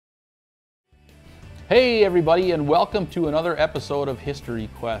Hey everybody, and welcome to another episode of History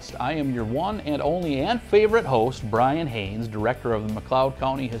Quest. I am your one and only and favorite host, Brian Haynes, director of the McLeod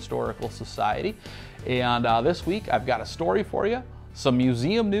County Historical Society. And this week I've got a story for you, some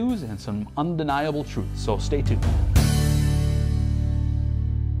museum news, and some undeniable truths, so stay tuned.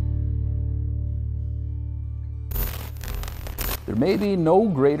 There may be no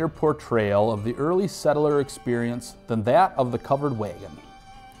greater portrayal of the early settler experience than that of the covered wagon.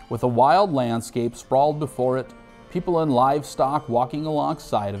 With a wild landscape sprawled before it, people and livestock walking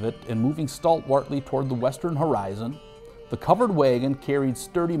alongside of it and moving stalwartly toward the western horizon, the covered wagon carried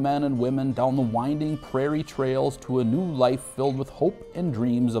sturdy men and women down the winding prairie trails to a new life filled with hope and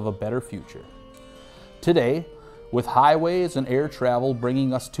dreams of a better future. Today, with highways and air travel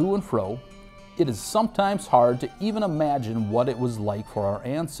bringing us to and fro, it is sometimes hard to even imagine what it was like for our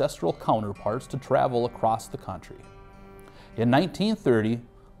ancestral counterparts to travel across the country. In 1930,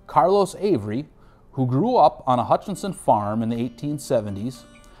 Carlos Avery, who grew up on a Hutchinson farm in the 1870s,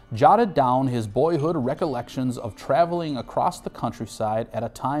 jotted down his boyhood recollections of traveling across the countryside at a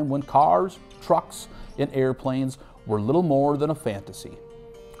time when cars, trucks, and airplanes were little more than a fantasy.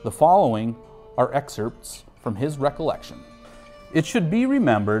 The following are excerpts from his recollection. It should be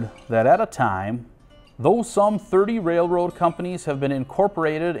remembered that at a time, though some 30 railroad companies have been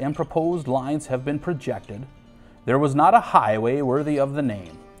incorporated and proposed lines have been projected, there was not a highway worthy of the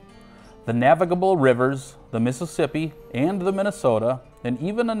name. The navigable rivers, the Mississippi and the Minnesota, and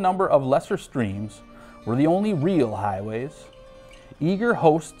even a number of lesser streams, were the only real highways. Eager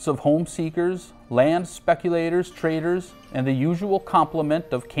hosts of home seekers, land speculators, traders, and the usual complement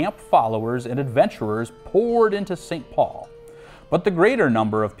of camp followers and adventurers poured into St. Paul, but the greater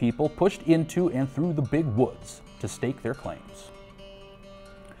number of people pushed into and through the big woods to stake their claims.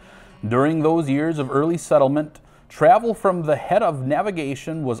 During those years of early settlement, travel from the head of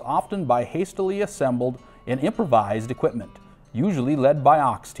navigation was often by hastily assembled and improvised equipment, usually led by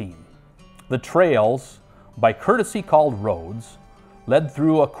ox team. The trails, by courtesy called roads, led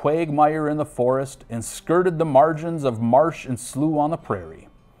through a quagmire in the forest and skirted the margins of marsh and slough on the prairie.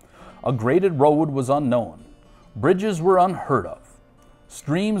 A graded road was unknown. Bridges were unheard of.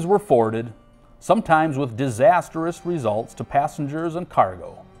 Streams were forded, sometimes with disastrous results to passengers and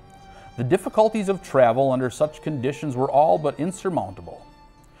cargo. The difficulties of travel under such conditions were all but insurmountable.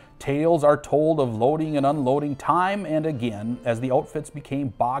 Tales are told of loading and unloading time and again as the outfits became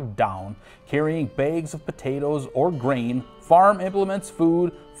bogged down, carrying bags of potatoes or grain, farm implements,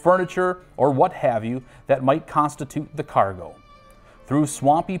 food, furniture, or what have you that might constitute the cargo. Through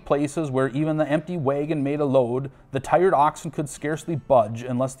swampy places where even the empty wagon made a load, the tired oxen could scarcely budge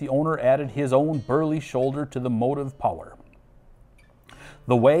unless the owner added his own burly shoulder to the motive power.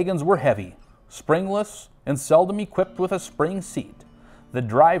 The wagons were heavy, springless, and seldom equipped with a spring seat. The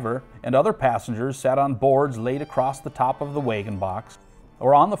driver and other passengers sat on boards laid across the top of the wagon box,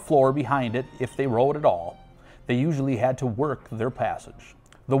 or on the floor behind it if they rode at all. They usually had to work their passage.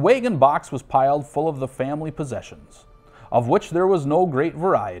 The wagon box was piled full of the family possessions, of which there was no great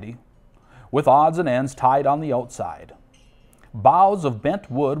variety, with odds and ends tied on the outside. Boughs of bent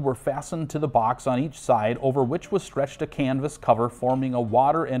wood were fastened to the box on each side, over which was stretched a canvas cover forming a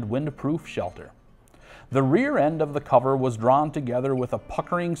water and windproof shelter. The rear end of the cover was drawn together with a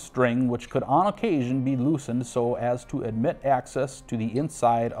puckering string which could on occasion be loosened so as to admit access to the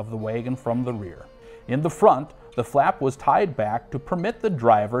inside of the wagon from the rear. In the front, the flap was tied back to permit the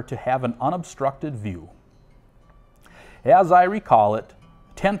driver to have an unobstructed view. As I recall it,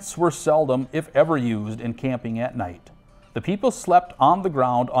 tents were seldom, if ever, used in camping at night. The people slept on the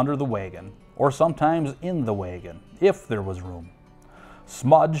ground under the wagon, or sometimes in the wagon, if there was room.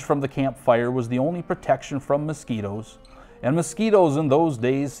 Smudge from the campfire was the only protection from mosquitoes, and mosquitoes in those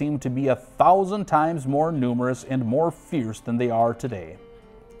days seemed to be 1,000 times more numerous and more fierce than they are today.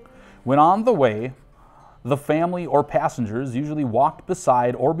 When on the way, the family or passengers usually walked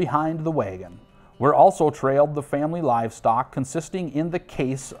beside or behind the wagon, where also trailed the family livestock, consisting in the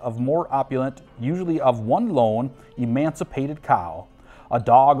case of more opulent, usually of one lone, emancipated cow. A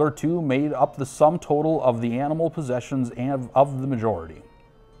dog or two made up the sum total of the animal possessions and of the majority.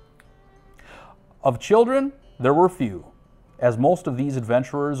 Of children, there were few, as most of these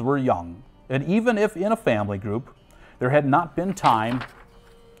adventurers were young, and even if in a family group, there had not been time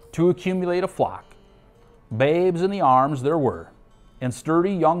to accumulate a flock. Babes in the arms there were, and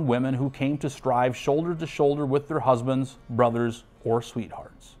sturdy young women who came to strive shoulder to shoulder with their husbands, brothers, or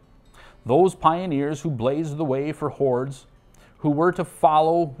sweethearts. Those pioneers who blazed the way for hordes who were to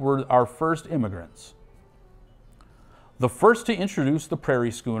follow were our first immigrants. The first to introduce the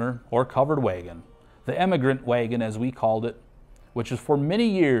prairie schooner, or covered wagon, the emigrant wagon as we called it, which is for many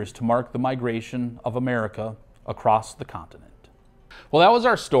years to mark the migration of America across the continent. Well, that was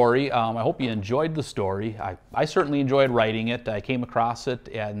our story. I hope you enjoyed the story. I certainly enjoyed writing it. I came across it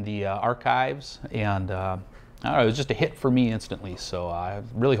in the archives, and I don't know, it was just a hit for me instantly, so I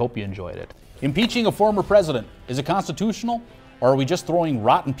really hope you enjoyed it. Impeaching a former president, is it constitutional, or are we just throwing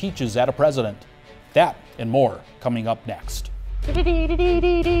rotten peaches at a president? That and more coming up next.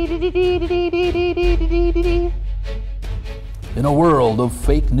 In a world of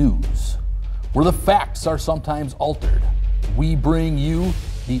fake news, where the facts are sometimes altered, we bring you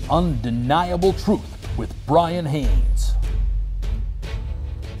the undeniable truth with Brian Haynes.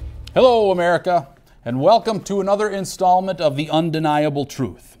 Hello, America, and welcome to another installment of the Undeniable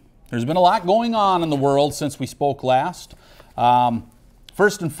Truth. There's been a lot going on in the world since we spoke last.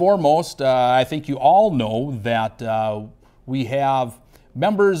 First and foremost, I think you all know that we have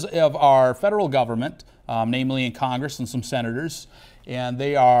members of our federal government, namely in Congress and some senators, and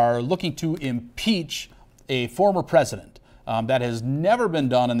they are looking to impeach a former president. That has never been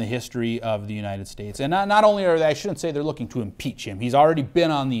done in the history of the United States. And not only are they, I shouldn't say they're looking to impeach him. He's already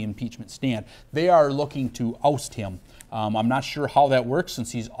been on the impeachment stand. They are looking to oust him. I'm not sure how that works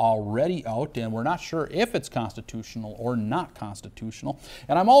since he's already out, and we're not sure if it's constitutional or not constitutional.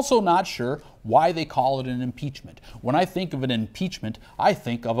 And I'm also not sure why they call it an impeachment. When I think of an impeachment, I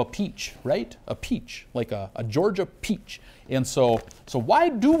think of a peach, right? A peach, like a Georgia peach. And so why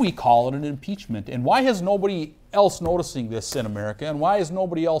do we call it an impeachment? And why has nobody else noticing this in America? And why is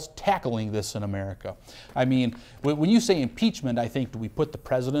nobody else tackling this in America? I mean, when you say impeachment, I think, do we put the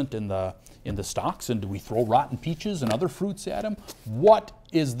president in the stocks, and do we throw rotten peaches and other fruits at him? What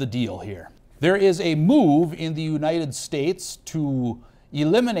is the deal here? There is a move in the United States to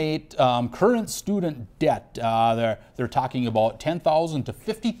eliminate current student debt. They're talking about $10,000 to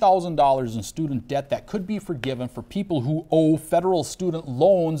 $50,000 in student debt that could be forgiven for people who owe federal student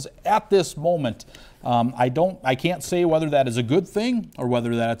loans at this moment. I can't say whether that is a good thing or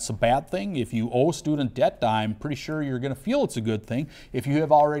whether that's a bad thing. If you owe student debt, I'm pretty sure you're going to feel it's a good thing. If you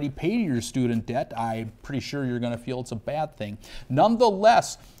have already paid your student debt, I'm pretty sure you're going to feel it's a bad thing.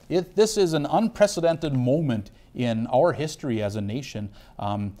 Nonetheless, this is an unprecedented moment in our history as a nation.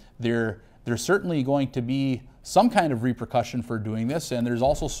 There's certainly going to be some kind of repercussion for doing this, and there's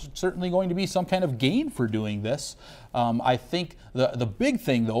also certainly going to be some kind of gain for doing this. I think the big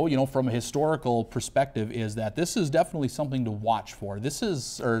thing, though, you know, from a historical perspective, is that this is definitely something to watch for. This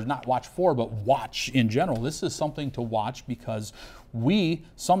is, or not watch for, but watch in general. This is something to watch because we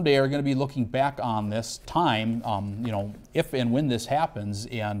someday are going to be looking back on this time, you know, if and when this happens,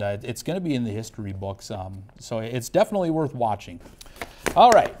 and it's going to be in the history books. So it's definitely worth watching. All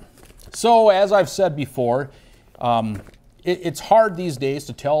right. So as I've said before, it's hard these days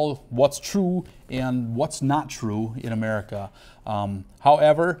to tell what's true and what's not true in America.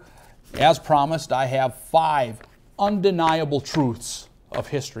 However, as promised, I have 5 undeniable truths of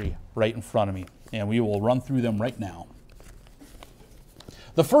history right in front of me, and we will run through them right now.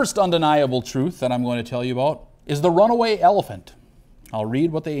 The first undeniable truth that I'm going to tell you about is the runaway elephant. I'll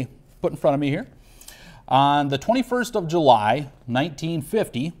read what they put in front of me here. On the 21st of July,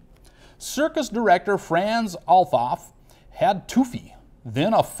 1950, circus director Franz Althoff had Toofy,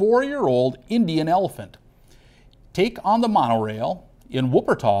 then a 4-year-old Indian elephant, take on the monorail in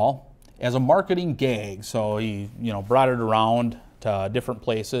Wuppertal as a marketing gag. So he, you know, brought it around to different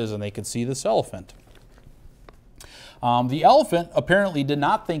places and they could see this elephant. The elephant apparently did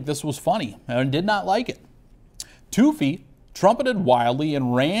not think this was funny and did not like it. Toofy trumpeted wildly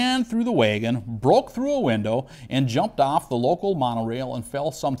and ran through the wagon, broke through a window, and jumped off the local monorail and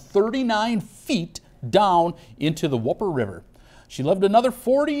fell some 39 feet down into the Whooper River. She lived another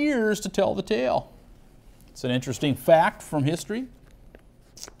 40 years to tell the tale. It's an interesting fact from history.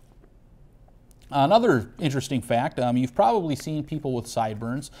 Another interesting fact, you've probably seen people with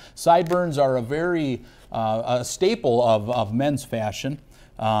sideburns. Sideburns are a very a staple of men's fashion.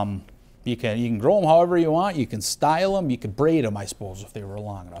 You can grow them however you want. You can style them. You could braid them, I suppose, if they were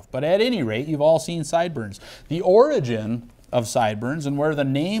long enough. But at any rate, you've all seen sideburns. The origin of sideburns and where the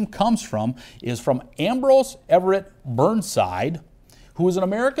name comes from is from Ambrose Everett Burnside, who was an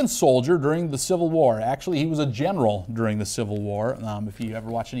American soldier during the Civil War. Actually, he was a general during the Civil War. If you ever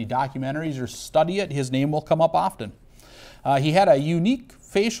watch any documentaries or study it, his name will come up often. He had a unique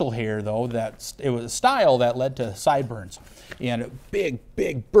facial hair, though, that it was a style that led to sideburns, and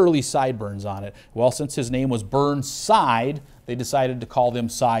big, burly sideburns on it. Well, since his name was Burnside, they decided to call them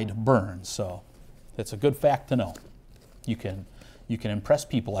sideburns. So that's a good fact to know. You can impress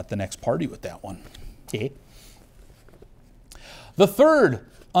people at the next party with that one. Okay. The third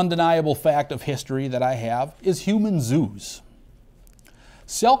undeniable fact of history that I have is human zoos.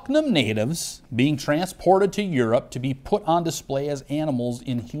 Selknam natives being transported to Europe to be put on display as animals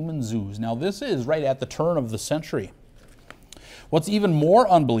in human zoos. Now this is right at the turn of the century. What's even more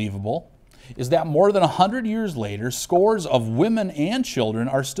unbelievable is that more than 100 years later, scores of women and children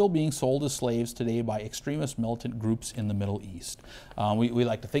are still being sold as slaves today by extremist militant groups in the Middle East. We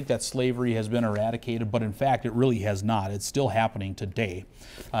like to think that slavery has been eradicated, but in fact it really has not. It's still happening today.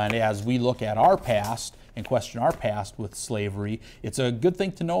 And as we look at our past and question our past with slavery, it's a good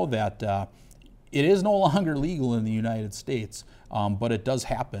thing to know that it is no longer legal in the United States, but it does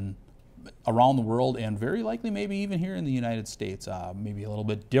happen around the world, and very likely maybe even here in the United States, maybe a little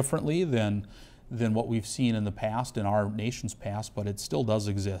bit differently than what we've seen in the past, in our nation's past, but it still does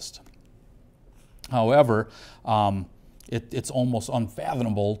exist. However, it's almost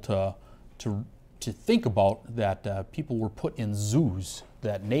unfathomable to think about that people were put in zoos,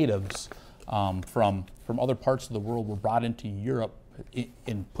 that natives from other parts of the world were brought into Europe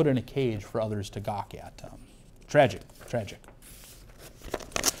and put in a cage for others to gawk at. Tragic, tragic.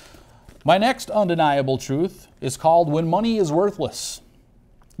 My next undeniable truth is called when money is worthless.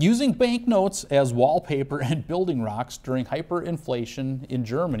 Using banknotes as wallpaper and building rocks during hyperinflation in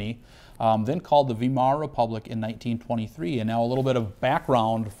Germany, then called the Weimar Republic in 1923. And now a little bit of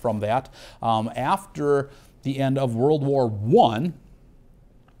background from that. After the end of World War I,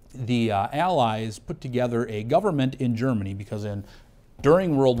 the Allies put together a government in Germany because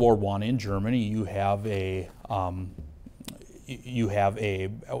during World War I in Germany you have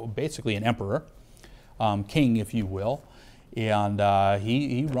basically an emperor, king if you will, and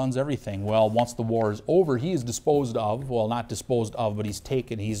he runs everything. Well, once the war is over, he is disposed of, well not disposed of, but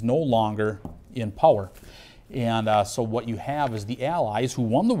he's no longer in power. And so what you have is the Allies who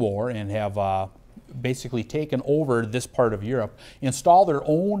won the war and have basically taken over this part of Europe, install their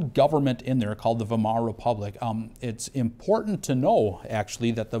own government in there called the Weimar Republic. It's important to know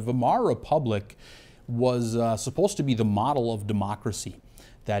actually that the Weimar Republic was supposed to be the model of democracy,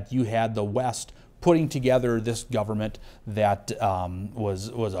 that you had the West putting together this government that was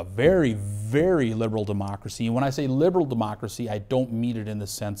a very, very liberal democracy. And when I say liberal democracy, I don't mean it in the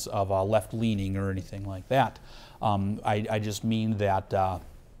sense of left-leaning or anything like that. I just mean that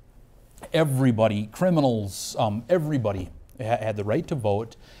everybody, criminals, everybody had the right to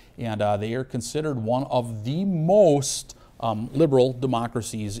vote, and they are considered one of the most liberal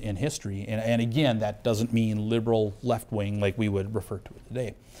democracies in history. And again, that doesn't mean liberal left-wing like we would refer to it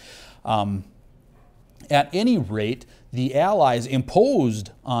today. At any rate, the Allies imposed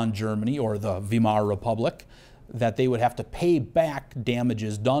on Germany, or the Weimar Republic, that they would have to pay back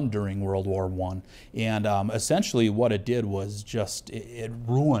damages done during World War I. And essentially what it did was just, it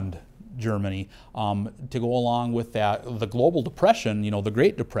ruined Germany. To go along with that, the global depression, the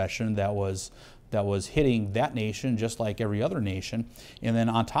Great Depression that was hitting that nation just like every other nation. And then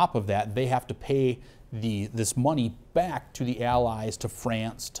on top of that, they have to pay this money back to the Allies, to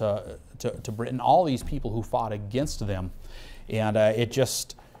France, to Britain, all these people who fought against them. And it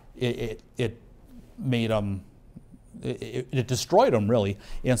made them, it destroyed them really.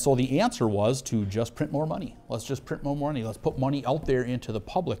 And so the answer was to just print more money. Let's just print more money. Let's put money out there into the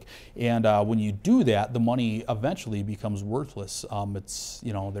public. And when you do that, the money eventually becomes worthless.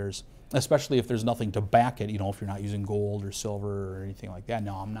 Especially if there's nothing to back it, if you're not using gold or silver or anything like that.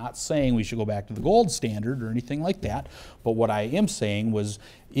 Now, I'm not saying we should go back to the gold standard or anything like that, but what I am saying was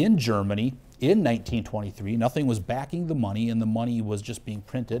in Germany in 1923, nothing was backing the money, and the money was just being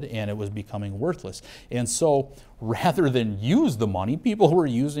printed and it was becoming worthless. And so rather than use the money, people were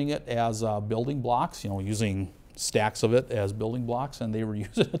using it as building blocks, using stacks of it as building blocks, and they were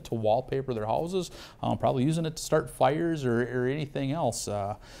using it to wallpaper their houses, probably using it to start fires or anything else.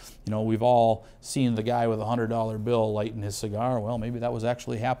 We've all seen the guy with a $100 bill lighting his cigar. Well, maybe that was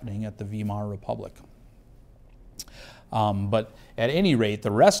actually happening at the Weimar Republic. But at any rate,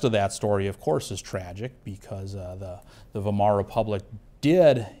 the rest of that story, of course, is tragic because the Weimar Republic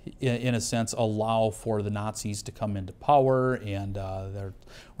did, in a sense, allow for the Nazis to come into power, and we're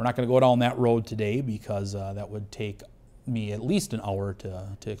not going to go down that road today because that would take me at least an hour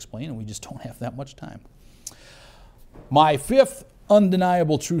to explain, and we just don't have that much time. My fifth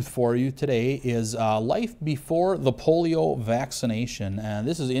undeniable truth for you today is life before the polio vaccination. And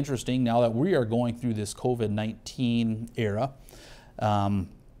this is interesting now that we are going through this COVID-19 era.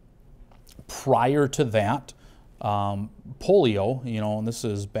 Prior to that, polio, and this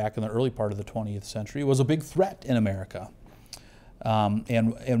is back in the early part of the 20th century, was a big threat in America.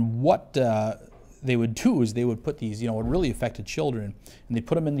 And what they would do is they would put these, it really affected children, and they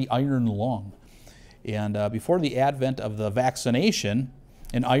put them in the iron lung. And before the advent of the vaccination,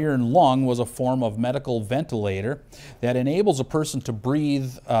 An iron lung was a form of medical ventilator that enables a person to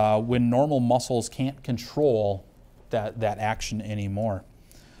breathe when normal muscles can't control that action anymore.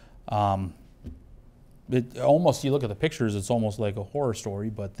 You look at the pictures, it's almost like a horror story,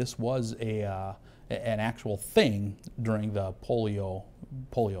 but this was an actual thing during the polio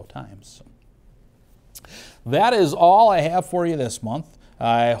times. That is all I have for you this month.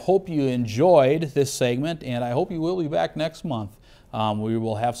 I hope you enjoyed this segment, and I hope you will be back next month. We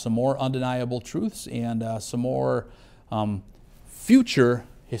will have some more undeniable truths and some more future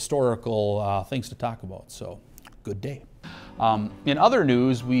historical things to talk about. So, good day. In other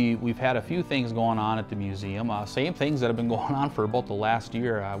news, we've had a few things going on at the museum. Same things that have been going on for about the last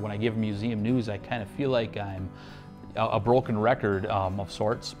year. When I give museum news, I kind of feel like I'm a broken record of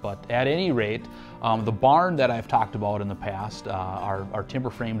sorts. But at any rate, the barn that I've talked about in the past, our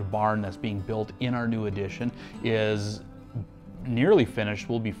timber-framed barn that's being built in our new addition, is nearly finished.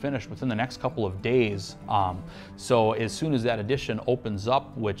 Will be finished within the next couple of days. So as soon as that addition opens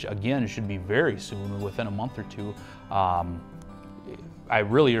up, which again should be very soon, within a month or two, I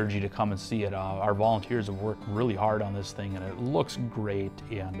really urge you to come and see it. Our volunteers have worked really hard on this thing, and it looks great.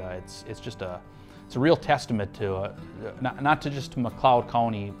 And it's just a real testament to not to just to McLeod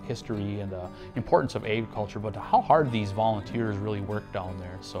County history and the importance of agriculture, but to how hard these volunteers really work down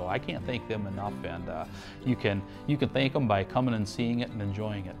there. So I can't thank them enough, and you can thank them by coming and seeing it and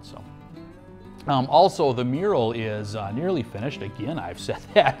enjoying it. So. Also, the mural is nearly finished. Again, I've said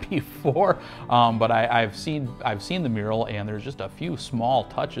that before, but I've seen the mural, and there's just a few small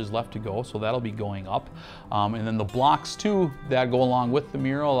touches left to go, so that'll be going up. And then the blocks too that go along with the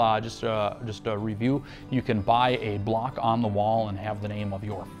mural. Just a review. You can buy a block on the wall and have the name of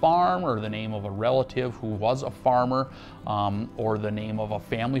your farm, or the name of a relative who was a farmer, or the name of a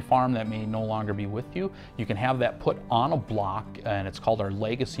family farm that may no longer be with you. You can have that put on a block, and it's called our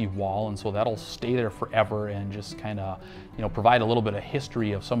legacy wall, and so that'll stay there forever and just kind of, provide a little bit of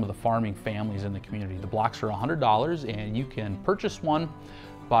history of some of the farming families in the community. The blocks are $100, and you can purchase one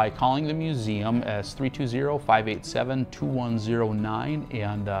by calling the museum as 320-587-2109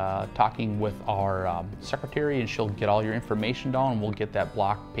 and talking with our secretary, and she'll get all your information down, and we'll get that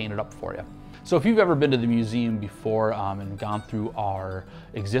block painted up for you. So if you've ever been to the museum before and gone through our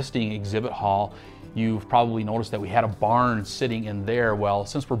existing exhibit hall, you've probably noticed that we had a barn sitting in there. Well,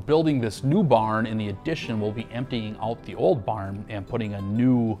 since we're building this new barn in the addition, we'll be emptying out the old barn and putting a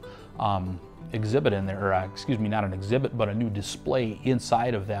new exhibit in there, or excuse me, not an exhibit, but a new display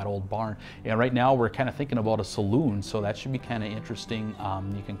inside of that old barn. And right now we're kind of thinking about a saloon, so that should be kind of interesting.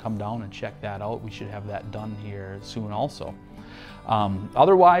 You can come down and check that out. We should have that done here soon also.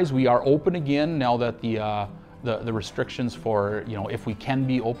 Otherwise, we are open again now that the restrictions for, if we can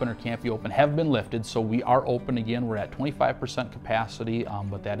be open or can't be open have been lifted. So we are open again. We're at 25% capacity,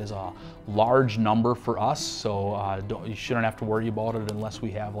 but that is a large number for us. So you shouldn't have to worry about it unless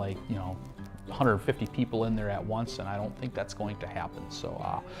we have 150 people in there at once, and I don't think that's going to happen.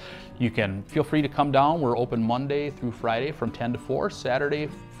 So you can feel free to come down. We're open Monday through Friday from 10 to 4, Saturday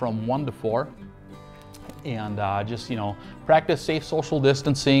from 1 to 4. And just practice safe social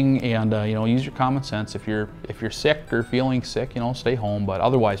distancing, and use your common sense. If you're sick or feeling sick, stay home. But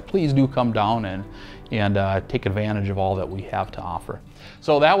otherwise, please do come down and take advantage of all that we have to offer.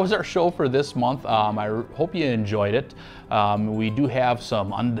 So that was our show for this month. I hope you enjoyed it. We do have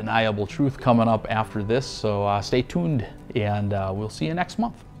some undeniable truth coming up after this, so stay tuned, and we'll see you next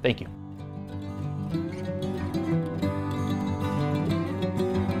month. Thank you.